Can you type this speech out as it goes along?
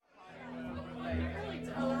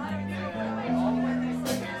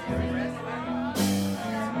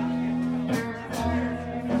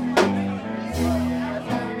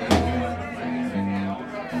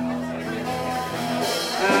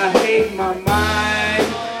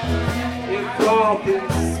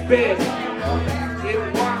bit.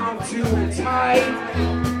 It wound too tight.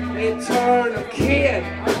 It turned a kid.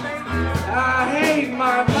 I hate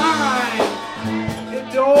my mind.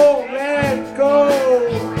 It don't let go.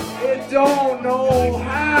 It don't know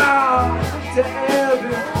how to ebb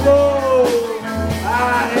and flow.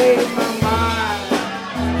 I hate my mind.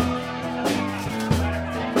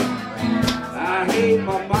 I hate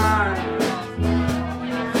my mind.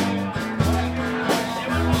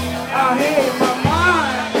 I hate my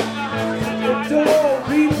mind. It don't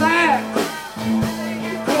relax.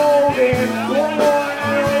 Cold and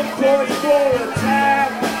cold, course full attack.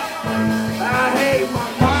 I hate my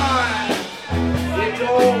mind. It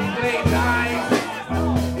don't play nice.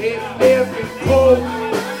 It lives in cold.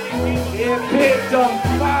 It picked up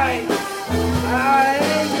fights. I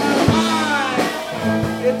hate my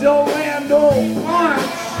mind. It don't land no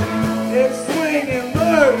punch. It's swinging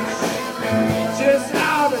loose. Just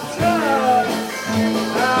out of touch.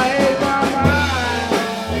 I hate my mind.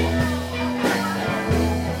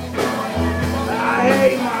 I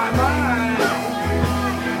hate my mind.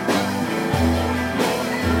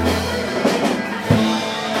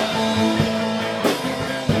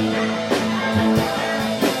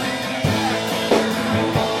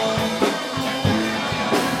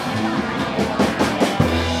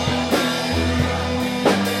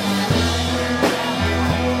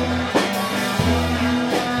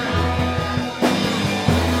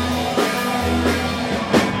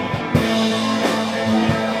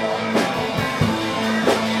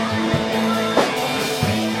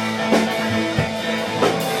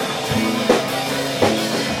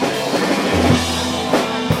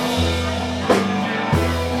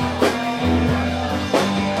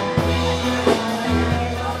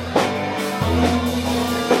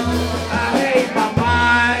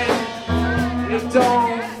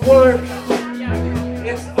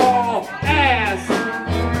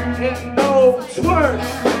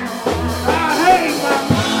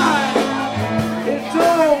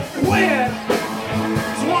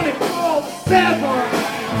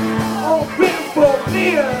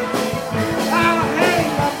 Here.